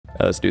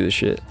Let's do this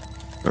shit.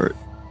 Alright.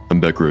 I'm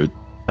back right.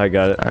 I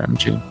got it. Alright, I'm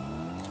chill.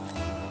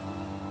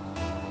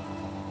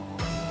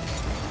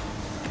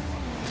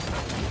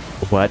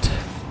 What?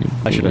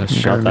 I should have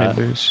shot that.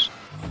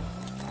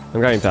 I'm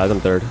grabbing pads. I'm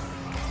third.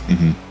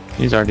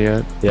 He's already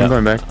out. Yeah. I'm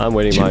going back. I'm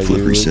waiting behind Flip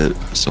you. reset.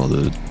 I saw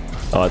that.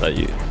 Oh, I thought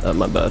you.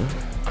 My bad.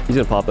 He's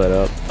gonna pop that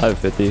up. I have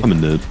 50. I'm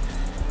in net.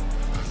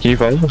 Can you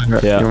follow?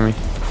 Yeah. You want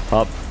me?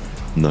 Pop.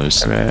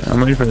 Nice. Okay, I'm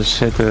waiting for this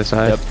hit to the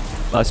side. Yep.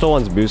 I still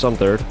want his boost. I'm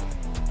third.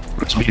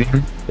 Speeding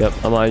him. Yep.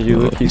 I'm behind you.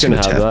 Luke. He's gonna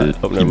have tap that. it.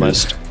 Oh, He never mind.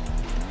 missed.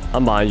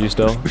 I'm behind you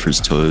still. For his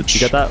touch.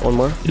 You got that? One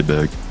more? Get it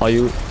back. Are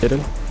you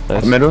hidden?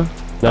 Nice. Middle.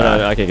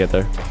 No, I can't get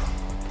there.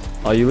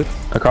 Are you Luke?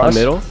 Across. I'm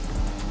middle.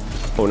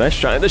 Oh, nice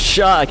try. The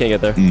shot. I can't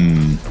get there.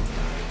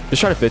 Just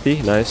try to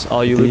 50. Nice.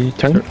 All you Luke.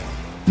 Turn.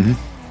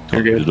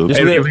 You're good. good. Just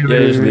Hey, leave it.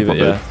 Yeah, just leave it. My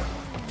Yeah.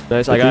 bad.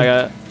 Nice. I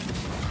got it.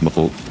 My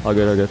fault. All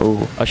good. All good.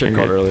 Oh, I should have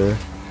you're called earlier.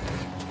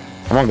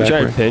 I'm on You try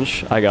to back.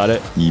 pinch. I got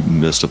it. You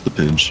messed up the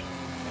pinch.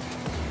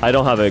 I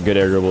don't have a good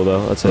air dribble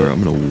though. That's Alright, it.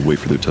 I'm gonna wait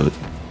for their touch.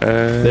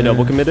 They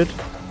double committed.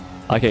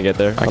 I can't get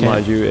there. I'm can't.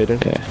 behind you,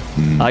 Aiden.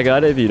 Yeah. I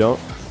got it if you don't.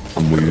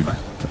 I'm weird.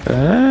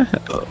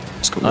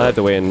 Let's go. I have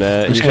to wait in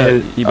net.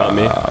 He bought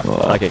me.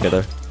 I can't get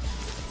there.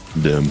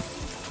 Damn.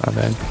 My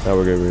bad. No,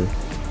 we're good. We're good.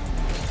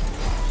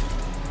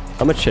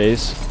 I'm a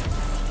chase.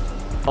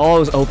 Oh, it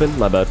was open.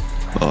 My bad.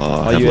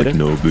 I have you like in?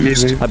 no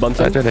boost. I bumped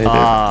I him. tried to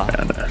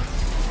hit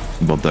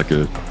it. Bump that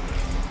good.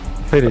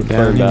 Put it down.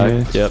 Turn back.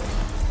 anyways. Yep.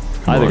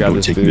 Come Either on, grab don't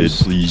this take mid,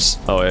 boost. please.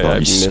 Oh, yeah, I you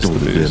missed stole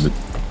the it, boost. damn it.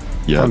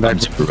 Yeah, I'm I'm back.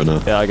 super right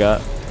now. Yeah, I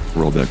got.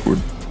 We're all backward.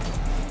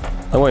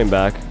 I'm going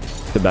back.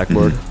 The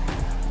backboard.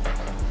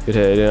 Good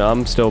hit. Aiden.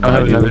 I'm still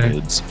behind you. another.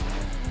 Heads.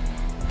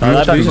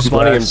 That boost is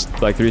spawning in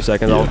Blast. like 3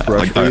 seconds. I'll Yeah,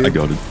 rush for you. I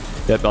got it.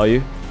 Yep, all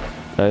you.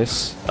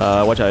 Nice.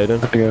 Watch out,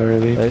 Aiden. I go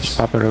early. Nice. Just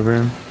pop it over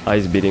him.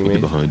 He's beating Look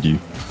me. behind you.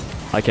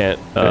 I can't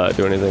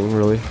do anything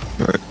really.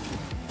 Alright.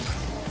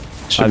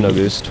 I have no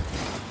boost.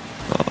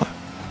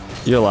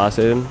 You're last,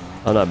 Aiden.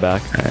 I'm not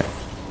back. Alright.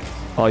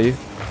 All you.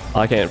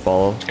 I can't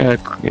follow.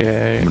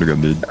 Yeah. I'm gonna grab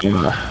mid.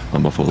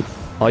 I'm my fault.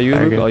 All you,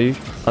 Alright, Luke. good. All you.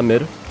 I'm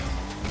mid.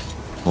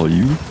 All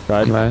you?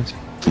 Ride. Last.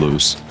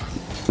 Close.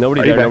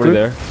 Nobody Are you there. Nobody backward?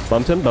 there.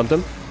 Bumped him. Bumped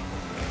him.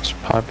 Just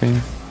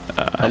popping.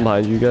 I'm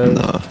behind you guys.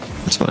 Nah,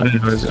 that's I fine.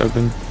 didn't know it was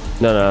open.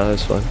 No,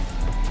 that's fine.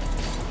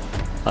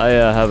 I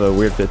have a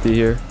weird 50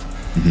 here.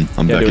 I'm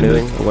Can't back do in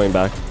anything. there. I'm going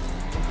back.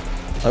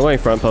 I'm going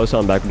front post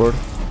on backboard.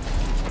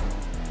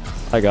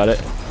 I got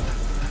it.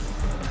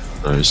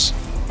 Nice.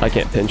 I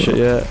can't pinch it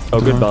yet.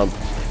 Oh, good bump.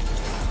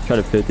 Try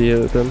to 50 it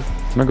with him.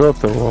 I'm gonna go up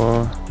the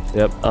wall.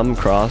 Yep, I'm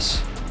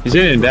cross. He's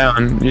in and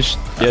down. You just.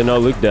 Yeah, no,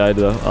 Luke died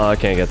though. Oh, I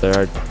can't get there.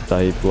 I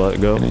thought he'd let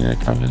it go. I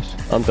promise.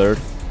 I'm third.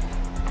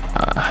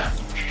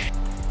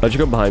 How'd you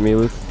go behind me,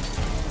 Luke?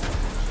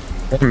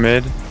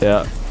 Mid.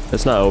 Yeah,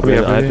 it's not open.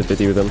 Yeah, I have to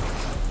 50 with him.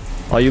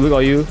 All you, Luke,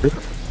 all you.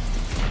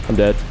 I'm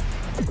dead.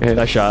 Yeah.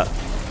 Nice shot.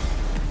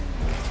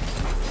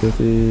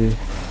 50.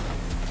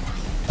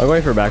 I'm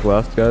going for back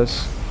left,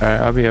 guys. Alright,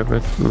 I'll be up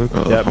with Luke.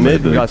 Yeah, I'm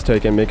mid mid. got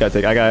taken. Mid got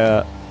taken. I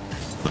got.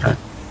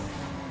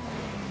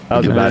 That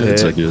was a Yeah, bad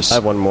it's hit. like this. I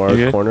have one more You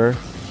good? corner.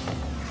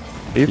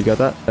 You got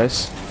that?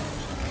 Nice.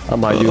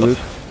 I'm behind you, Luke.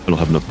 I don't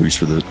have enough boost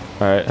for that.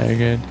 Alright. Very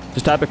good.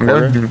 Just tap a I'm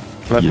corner. going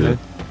left Yeah. mid.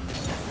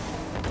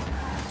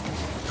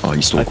 Oh,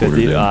 you stole I a quarter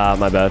 50. down. Ah,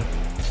 my bad.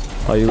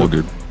 All you, All Luke.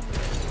 good.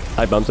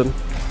 I bumped him.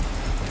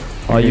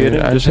 All you in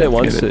it? I Just hit can't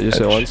once. get it. Just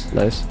hit Edge. once.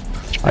 Nice.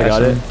 I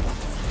got it.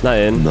 Not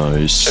in.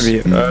 Nice.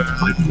 Should be,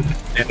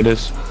 yeah, it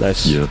is.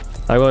 Nice. Yeah.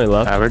 I'm going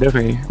left.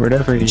 We're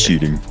definitely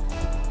Cheating.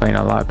 playing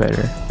a lot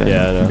better than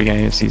Yeah, I know. the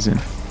beginning of the season.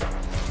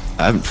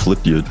 I haven't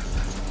flipped yet.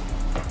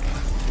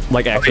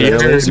 Like Yeah,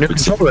 accidentally. new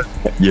controller.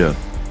 Yeah.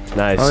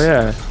 Nice. Oh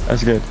yeah,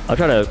 that's good. I'm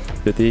trying to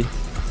 50.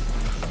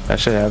 I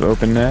should have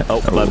opened that.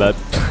 Oh, my bad.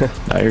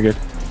 No, you're good.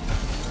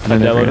 I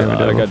demoed.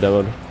 I got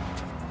demoed.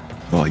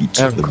 Oh, he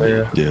took the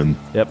clear. damn.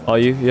 Yep. All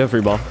you. You have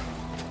free ball.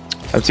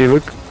 Let's see,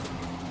 Luke.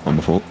 I'm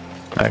my fault.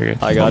 No, you're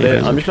good. I got Oh,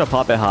 it. yeah. I'm just gonna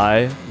pop it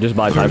high. Just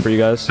buy time for you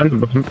guys.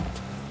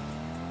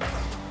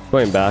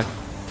 Going back.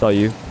 It's all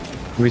you.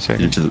 We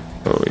second. Into the.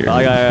 Oh, you're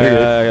I good. got. You're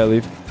good. I gotta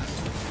leave.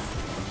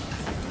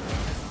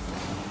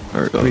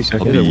 Alright, Wait a second.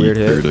 I'll Hit a be weird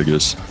hit. third, I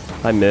guess.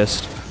 I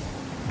missed.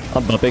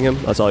 I'm bumping him.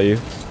 That's all you.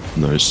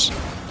 Nice.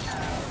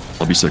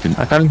 I'll be second.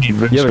 I kind of need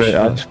this, You have a but I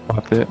shot. just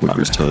popped it. Wait for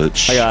his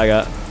touch. I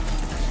got.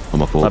 I'm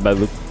my My fault. bad,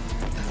 Luke.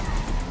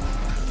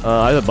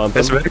 I have to bump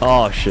him. That's right.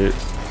 Oh shit.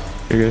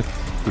 You're good.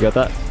 You got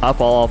that? I'll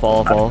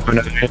fall.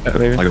 Another hit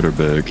later. I got her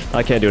back.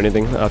 I can't do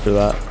anything after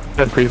that.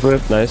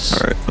 Pre-flip. Nice.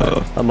 Alright,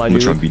 I'm I'm behind gonna you.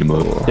 try and beat him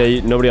up.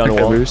 Yeah, nobody on the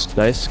Okay, wall. boost.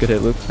 Nice. Good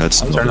hit, Luke.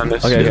 That's I'll turn on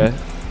this. Okay, Yeah. okay.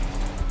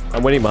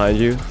 I'm waiting behind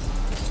you.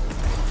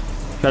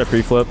 Try to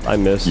pre-flip. I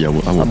missed. Yeah, I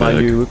went I'm behind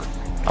back. you, Luke.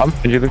 I'm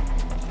you, Luke.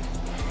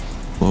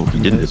 Oh, he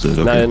didn't hit that.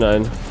 Okay.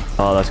 9-9.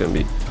 Oh, that's gonna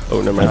be.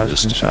 Oh, never I mind.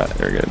 was just shot.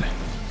 You're good.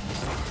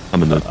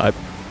 I'm in the. I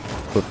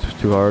flipped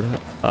too hard.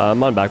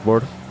 I'm on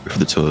backboard. For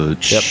the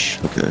touch.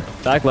 Yep. Okay.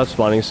 Back left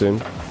spawning soon.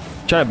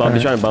 Trying to bump.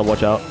 He's trying to bump.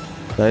 Watch out.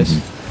 Nice.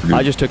 Good.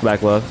 I just took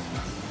back left.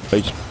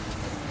 But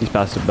he's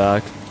passed it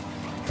back.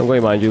 I'm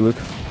going behind you, Luke.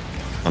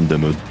 I'm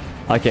demoed.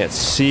 I can't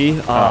see.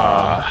 That's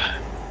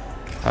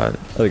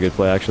a good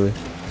play, actually.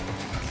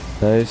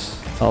 Nice.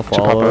 I'll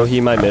follow.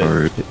 He might mid.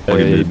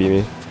 Alright, He beat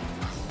me.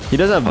 He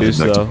doesn't have boost,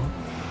 though.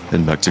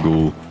 And back to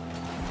goal.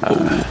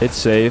 It's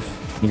safe.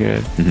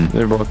 Good.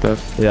 They're both up.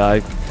 Yeah, I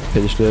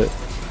pinched it.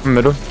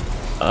 Middle.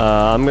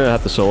 I'm gonna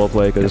have to solo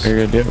play because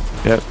You're good.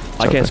 Yep.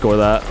 I can't score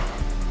that.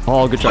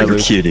 Oh, good try, You're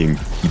Luke. kidding.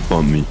 He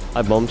bumped me.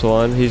 I bumped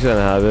one. He's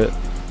gonna have it.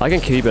 I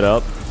can keep it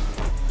up.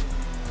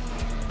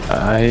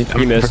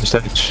 He missed.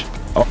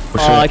 Oh,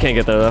 Oh, I can't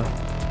get there though.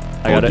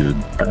 I got it.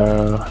 Dude.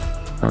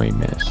 Oh, he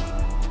missed.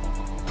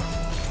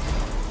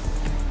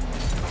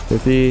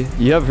 50.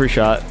 You have a free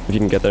shot if you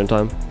can get there in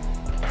time.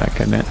 Back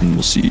in it. And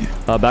we'll see.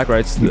 Back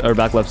right's or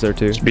back left's there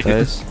too.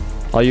 Nice.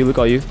 All you, Luke.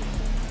 All you.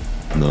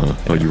 No,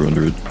 oh, you were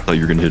under it. Thought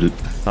you were gonna hit it.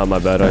 Oh, my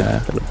bad. I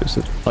kind of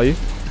boosted. All you.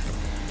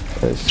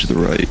 Nice. To the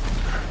right.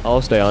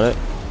 I'll stay on it.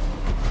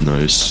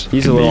 Nice.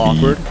 He's a little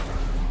awkward.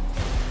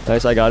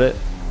 Nice. I got it.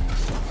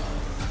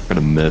 Got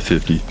a med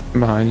 50.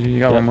 Behind you. You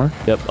got one more.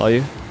 Yep. All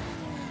you.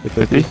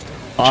 50.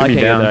 Oh, I can't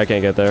get there. I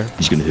can't get there.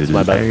 He's gonna hit it.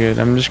 My bad. Very good.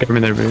 I'm just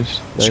grabbing their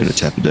boost. Just gonna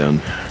tap it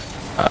down.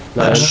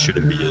 That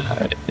shouldn't be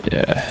it.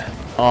 Yeah.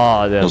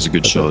 Oh, damn. That was a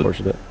good shot.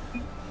 Unfortunate.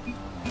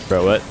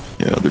 Bro, what?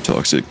 Yeah, they're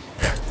toxic.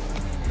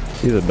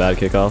 He's a bad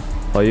kickoff.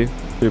 All you.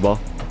 3 ball.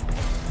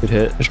 Good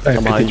hit.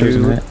 I'm behind you.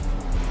 you.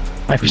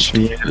 I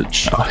see it.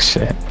 Oh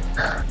shit.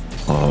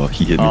 Oh,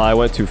 he hit me. Oh, I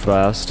went too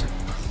fast.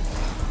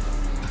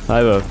 I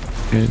have a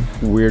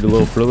weird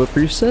little thriller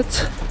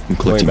preset. I'm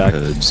collecting back.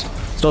 heads.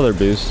 Still their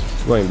boost.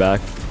 Going back.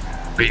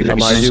 I'm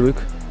behind you,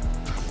 Luke.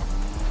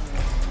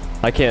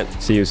 I can't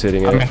see who's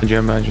hitting it. I'm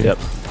behind you. Yep.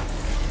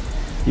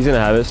 He's gonna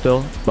have it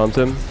still. Bumped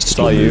him.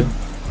 Still Saw you.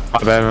 My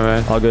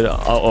bad. All good.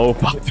 Oh,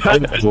 my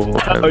bad.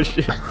 Oh,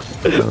 shit.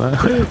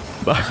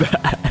 My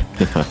bad.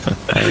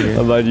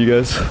 I'm behind you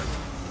guys.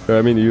 Or,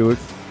 I mean, you, Luke.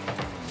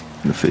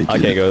 I'm fake I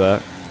can't go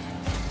that.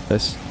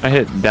 Nice. I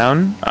hit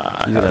down. He's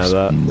gonna have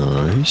that.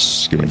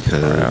 Nice. Getting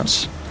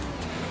pads.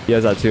 He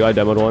has that too. I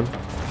demoed one.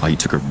 Oh, he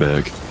took our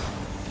bag.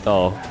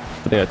 Oh,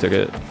 I think I took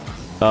it.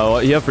 Oh,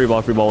 you have free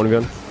ball, one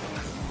gun.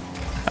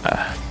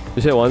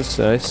 Just hit once,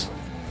 nice.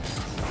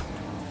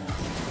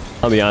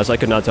 I'll be honest, I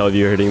could not tell if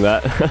you were hitting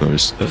that.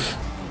 Nice. Fuck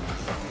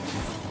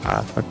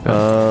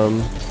that.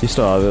 You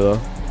still have it though.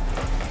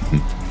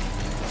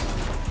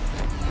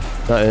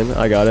 Not in,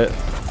 I got it.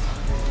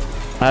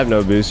 I have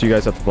no boost, you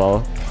guys have to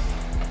follow.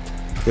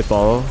 Good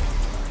follow.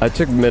 I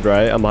took mid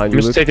right, I'm behind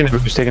you, Luke. Taking the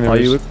boost. Oh,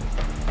 you, Luke?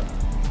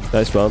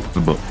 Nice bump.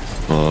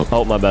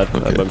 Oh, my bad,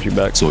 okay. I bumped you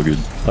back. It's all good.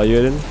 Oh, you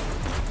hit in?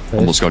 Nice.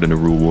 Almost got into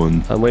rule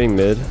 1. I'm waiting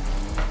mid.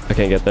 I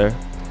can't get there.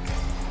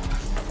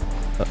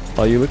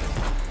 Oh, you, Luke?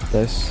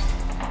 Nice.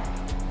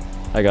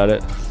 I got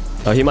it.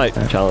 Oh, he might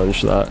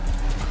challenge that.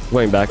 I'm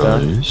going back now.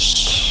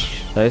 Nice.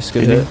 Nice,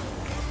 good hit.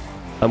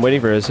 I'm waiting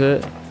for his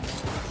hit.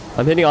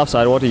 I'm hitting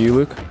offside one to you,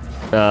 Luke.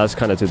 Nah, that's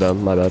kind of too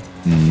dumb. My bad.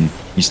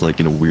 He's like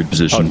in a weird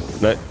position. Oh,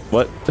 no,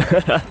 what?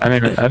 I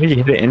think he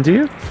hit it into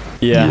you.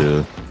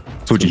 Yeah.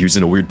 Told you he was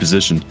in a weird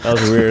position. That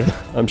was weird.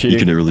 I'm cheating. He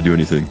couldn't really do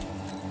anything.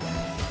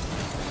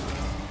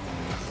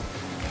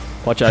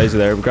 Watch out, he's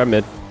there. Grab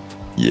mid.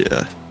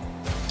 Yeah.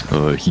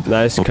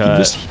 Nice he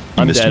cut.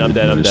 I'm dead.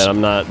 Nice. I'm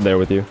not there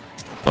with you.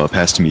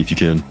 Pass to me if you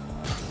can.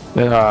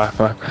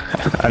 Fuck.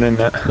 I didn't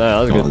know. No, that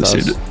was a good they pass.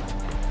 saved it.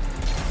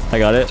 I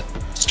got it.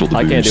 Stole the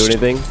I can't do boost.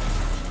 anything.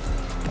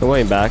 I'm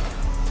going back.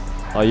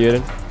 Oh, you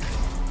Aiden?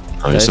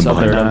 Nice, I'm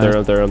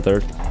I'm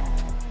third.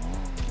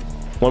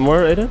 One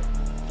more, Aiden?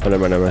 Oh,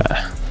 never mind.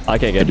 I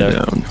can't get there.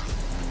 Down.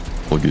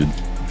 All good.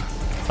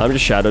 I'm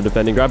just shadow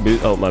defending. Grab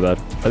boost. Oh, my bad.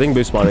 I think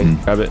boost spawning.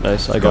 Grab it.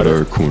 Nice. I got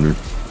our it. corner.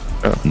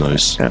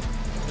 Nice. Yeah.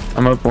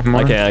 I'm up one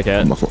more. I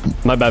can't.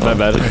 My bad.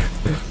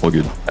 All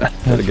good.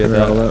 Gotta get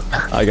that.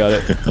 I got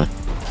it.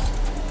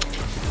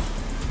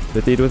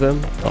 50 with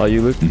him. Oh,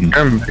 you, Luke?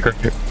 I'm back right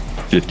here.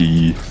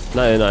 50.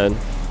 Not in.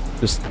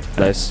 Just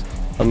nice.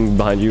 I'm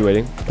behind you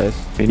waiting. Nice.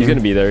 He's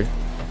gonna be there.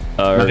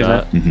 Or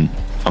not.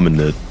 I'm in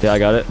net. Yeah, I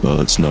got it.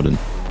 It's not in.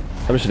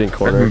 I'm just hitting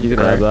corner. He's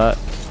gonna have that.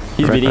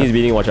 He's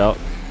beating. Watch out.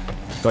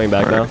 Going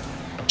back now.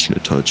 Just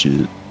gonna touch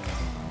it.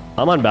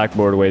 I'm on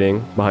backboard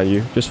waiting behind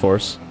you. Just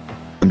force.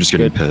 I'm just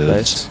getting Good. pads.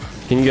 Nice.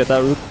 Can you get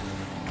that, Luke?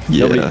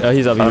 Yeah.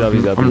 He's up.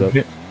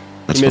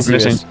 That's He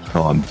missed.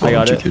 Oh, I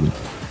got it. Kidding.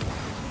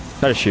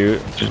 Try to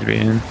shoot. Just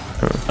being.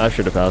 I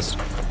should have passed.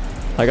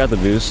 I got the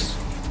boost.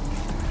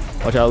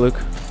 Watch out, Luke.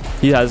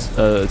 He has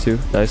 2.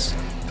 Nice.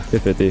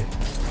 Good 50.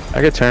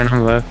 I could turn on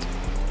the left.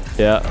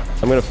 Yeah.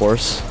 I'm gonna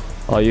force.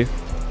 All you.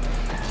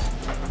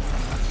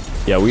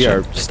 Yeah, we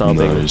are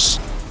stomping. Nice.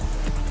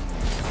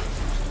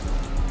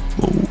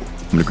 Oh, I'm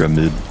gonna grab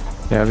mid.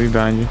 Yeah, I'll be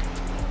behind you.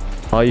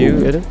 All you,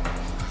 Aiden?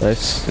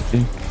 Nice.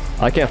 50.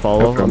 I can't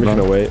follow. I'm just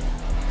gonna wait.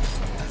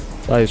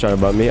 Oh, he's trying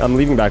to bump me. I'm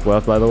leaving back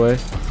left, by the way.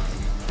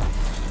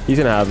 He's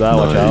gonna have that.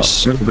 Watch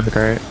out.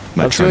 Alright.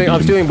 I'm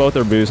stealing both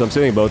their boosts.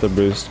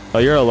 Oh,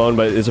 you're alone,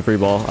 but it's a free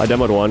ball. I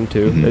demoed one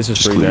too. It's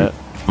just free clear. net.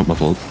 Oh, my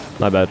fault.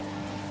 My bad.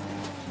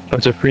 Oh,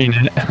 it's a free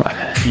net.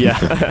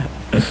 Yeah.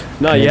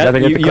 No, You gotta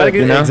get the clip,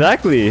 you know?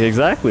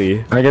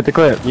 exactly. I get the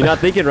clip. You're not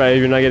thinking right if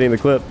you're not getting the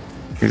clip.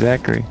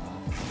 Exactly.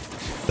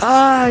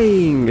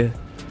 dying.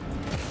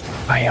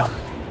 Bam.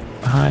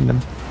 Behind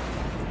him.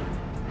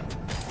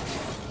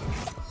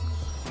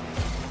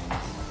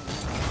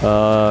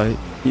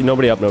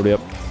 Nobody up, nobody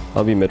up.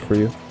 I'll be mid for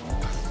you.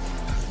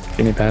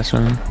 Any pass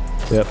on him?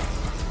 Yep.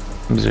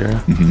 I'm 0.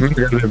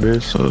 Mhm. I'm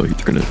boost. Oh, you're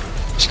gonna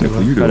snap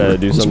you Try to down.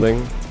 do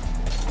something.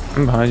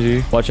 I'm behind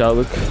you. Watch out,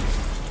 Luke.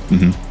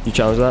 Mhm. You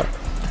challenge that?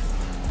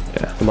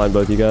 Yeah. Don't mind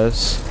both you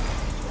guys.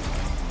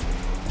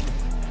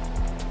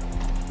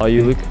 Oh,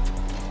 you, Luke?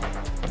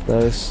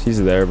 Nice.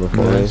 He's there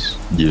before Nice.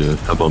 Yeah,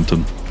 I bumped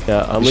him. me.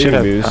 Yeah, I'm Should leaving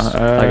have- boost.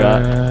 I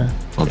got.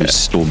 I'll be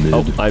still mid.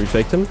 Oh, I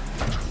faked him?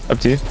 Up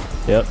to you.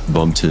 Yep.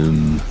 Bumped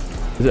him.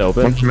 Is it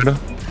open? One middle.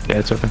 Yeah,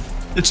 it's open.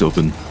 It's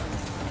open.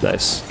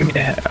 Nice.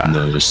 Yeah.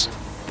 Nice.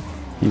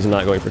 He's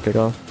not going for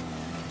kickoff.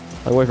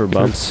 I'm going for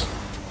bumps.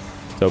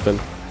 It's open.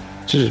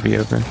 Should just be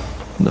open.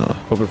 Nah.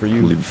 Open for I'll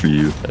you. leave it for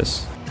you.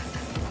 Yes.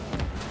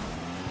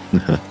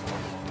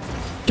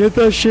 Get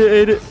that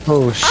shit, Aiden.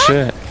 Oh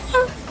shit.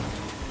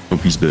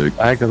 Hope he's back.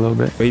 Lagged a little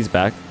bit. Wait, he's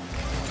back.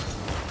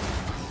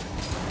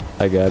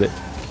 I got it.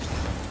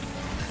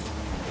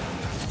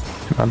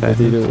 My bad. What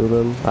do you do with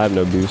them? I have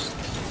no boost.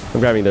 I'm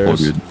grabbing All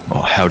theirs. good.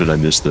 Oh, how did I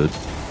miss that?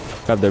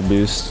 Grab their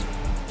boost.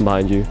 I'm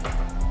behind you.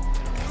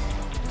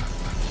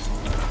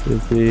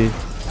 50.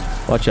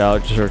 Watch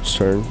out, short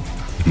turn.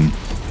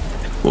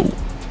 Whoa.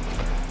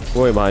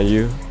 I'm way behind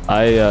you.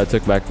 I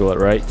took back the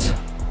right.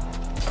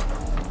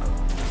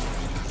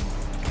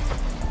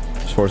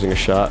 Just forcing a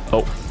shot.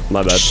 Oh,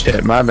 my bad.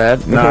 Shit, my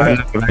bad. No,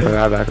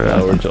 back.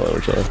 No, we're chilling,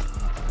 we're chilling.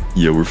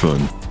 Yeah, we're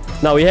fun.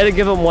 No, we had to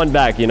give him one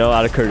back, you know,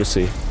 out of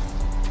courtesy.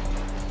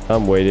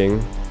 I'm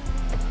waiting.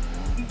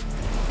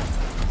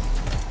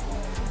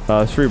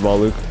 It's free ball,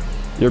 Luke.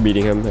 You're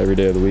beating him every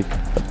day of the week.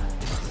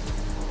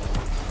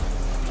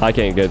 I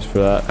can't get for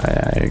that.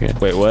 Yeah, you're good.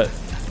 Wait, what?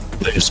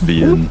 Just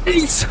be in.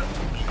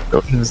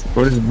 What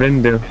does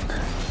Ben do?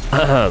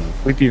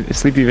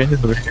 Sleepy Vin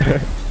is over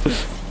here.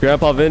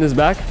 Grandpa Vin is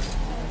back.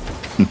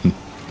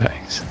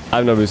 Thanks. I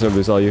have no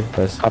boost, all you.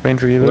 Nice. Hop in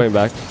for you, I'm Luke. going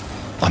back.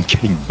 I'm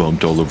getting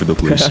bumped all over the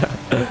place.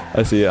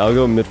 I see it. I'll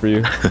go mid for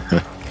you.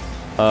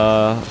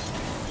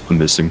 I'm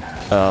missing.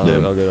 All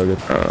Damn. good, all good.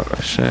 Oh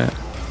shit.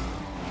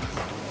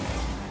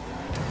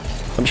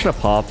 I'm just gonna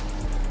pop.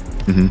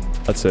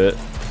 That's it.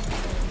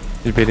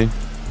 You're beating.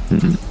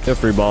 Go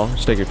free ball.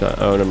 Just take your time.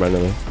 Oh, never mind,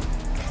 never mind.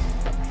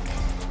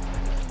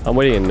 I'm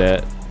waiting in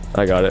net.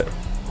 I got it.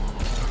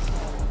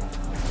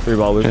 Free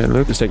ball, Luke. Yeah,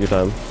 Luke. Just take your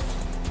time.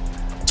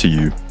 To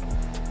you.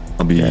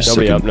 I'll be Nobody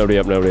second. up, nobody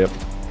up, nobody up.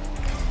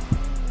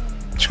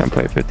 Just gonna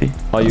play 50.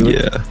 All you, Luke.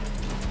 Yeah.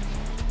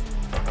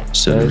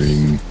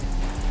 Centering.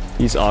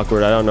 He's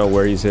awkward. I don't know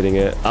where he's hitting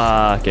it.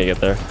 Ah, can't get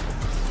there.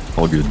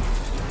 All good.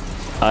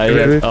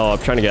 Oh, I'm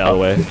trying to get out of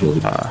the way.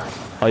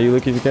 All you,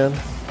 Luke, if you can.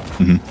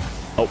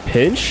 Oh,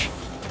 pinch?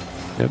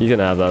 Yep. You can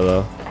have that,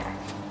 though.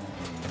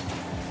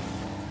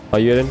 Are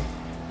you in?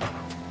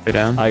 Stay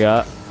down. I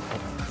got.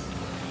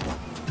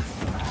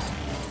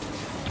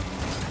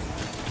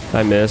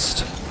 I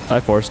missed. I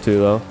forced two,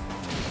 though.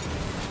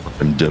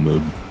 I'm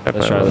demoed.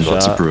 Let's try I'm the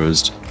not shot.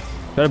 surprised.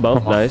 Got a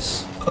bump.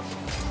 Nice.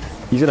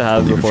 He's gonna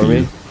have I'll it leave it before for me.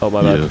 you. Oh,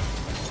 my bad. Yeah.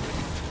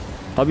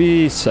 I'll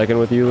be second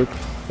with you, Luke.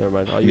 Never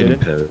mind. Are I'm you getting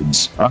in?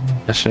 pads. Oh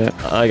shit.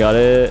 I got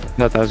it.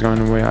 Thought that was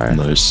going way higher.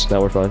 Nice.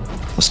 Now we're fine.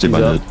 I'll stay He's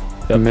by up.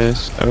 that. I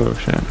missed. Oh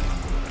shit.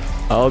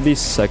 I'll be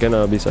second.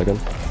 I'll be second.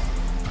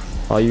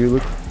 Are you,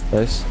 Luke?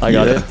 Nice. I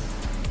got Yeah.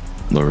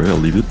 it. Alright, I'll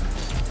leave it.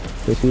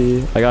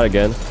 50. I got it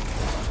again.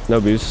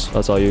 No boost.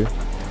 That's all you.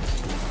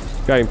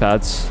 Grabbing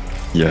pads.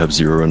 Yeah, I have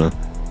 0 right now.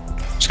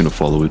 Just gonna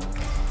follow it.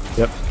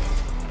 Yep.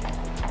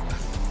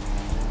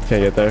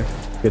 Can't get there.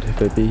 Good hit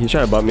 50. He's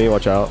trying to bump me.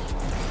 Watch out.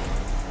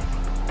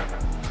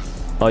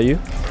 All you?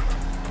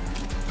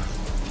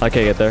 I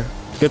can't get there.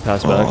 Good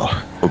pass back.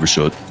 Oh,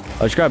 overshot.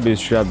 Oh, just grab boost.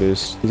 Just grab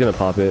boost. He's gonna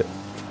pop it.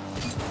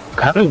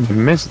 How did you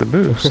miss the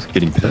boost?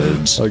 Getting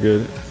pads. Oh,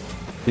 good.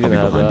 He's I'll be gonna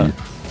have behind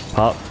that.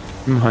 Pop.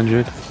 I'm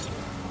 100.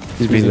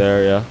 He's beating.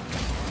 there, yeah.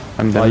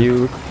 I'm Are done.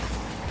 you?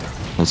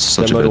 That's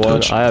such a Demo bad one.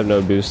 touch. I have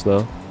no boost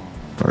though.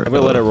 Alright, I'm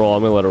gonna let it roll.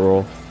 I'm gonna let it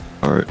roll.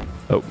 Alright,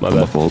 Oh, my not my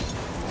bad. fault.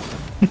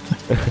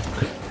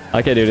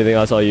 I can't do anything.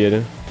 That's all you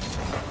do.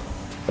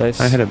 Nice.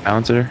 I hit a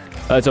bouncer.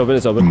 It's open.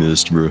 It's open.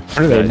 Missed, bro. What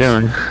are they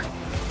Nice. doing?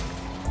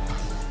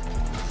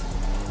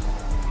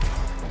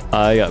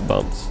 I got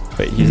bumps.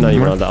 Wait, he's not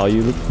even on that. All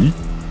you, Luke?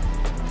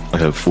 I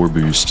have 4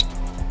 boost.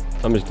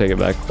 I'm just taking it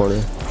back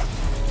corner.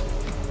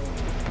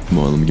 Come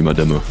on, let me get my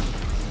demo.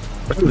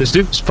 This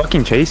dude's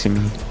fucking chasing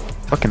me.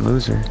 Fucking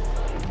loser.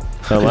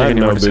 I have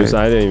anywhere no to say boost. it.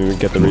 I didn't even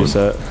get the Come on.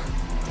 reset.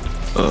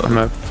 I'm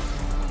up.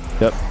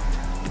 Yep.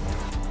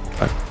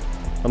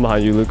 I'm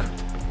behind you, Luke.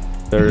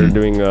 They're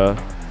doing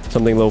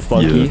something a little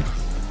funky. Yeah.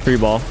 Free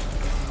ball.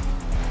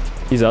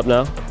 He's up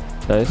now.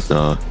 Nice.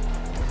 Nah,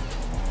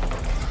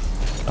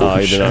 Oh,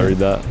 he did not shit. read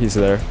that. He's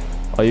there.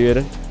 Are you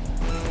hitting?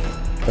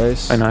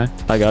 Nice. I know.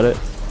 I got it.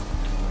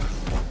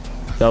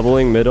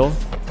 Doubling middle.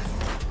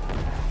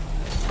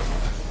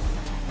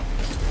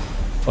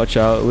 Watch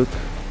out, Luke.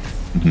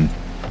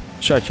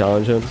 Should I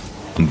challenge him?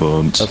 I'm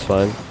bumped. That's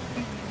fine.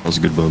 That was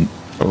a good bump.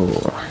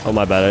 Oh,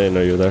 my bad. I didn't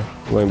know you were there.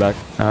 I'm going back.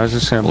 I was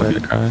just gonna play the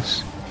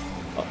cross.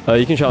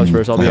 You can challenge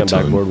first. I'll be on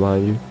backboard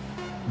behind you.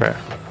 Bruh.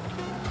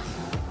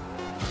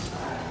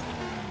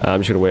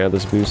 I'm just gonna wait on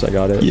this boost. I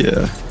got it.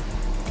 Yeah.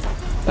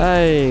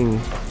 Bang.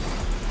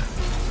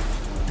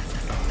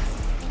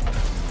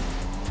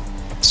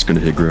 It's gonna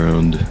hit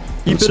ground.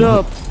 Keep it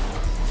up.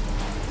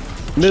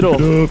 Middle.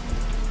 Keep it up.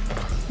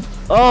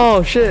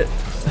 Oh, shit.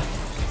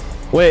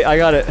 Wait, I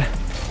got it.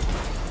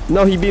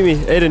 No, he beat me.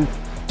 Aiden,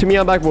 to me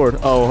on backboard.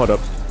 Oh, hold up.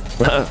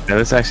 Yeah,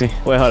 that's actually.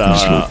 Wait, hold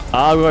on.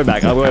 I'm going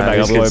back. I'm going back.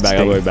 I'm going back.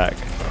 I'm going back.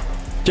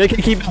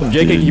 JK, keep it up.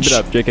 JK, keep it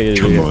up. JK,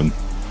 come on.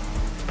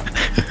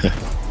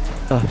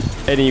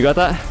 Aiden, you got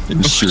that?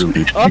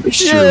 Surely. Oh, shit.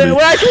 Surely.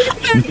 Wait, I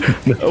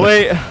can't.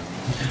 Wait.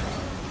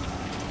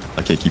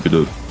 I can't keep it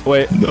up.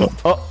 Wait. No.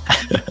 Oh.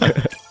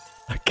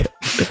 Okay.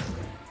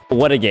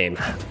 What a game.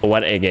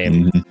 What a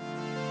game.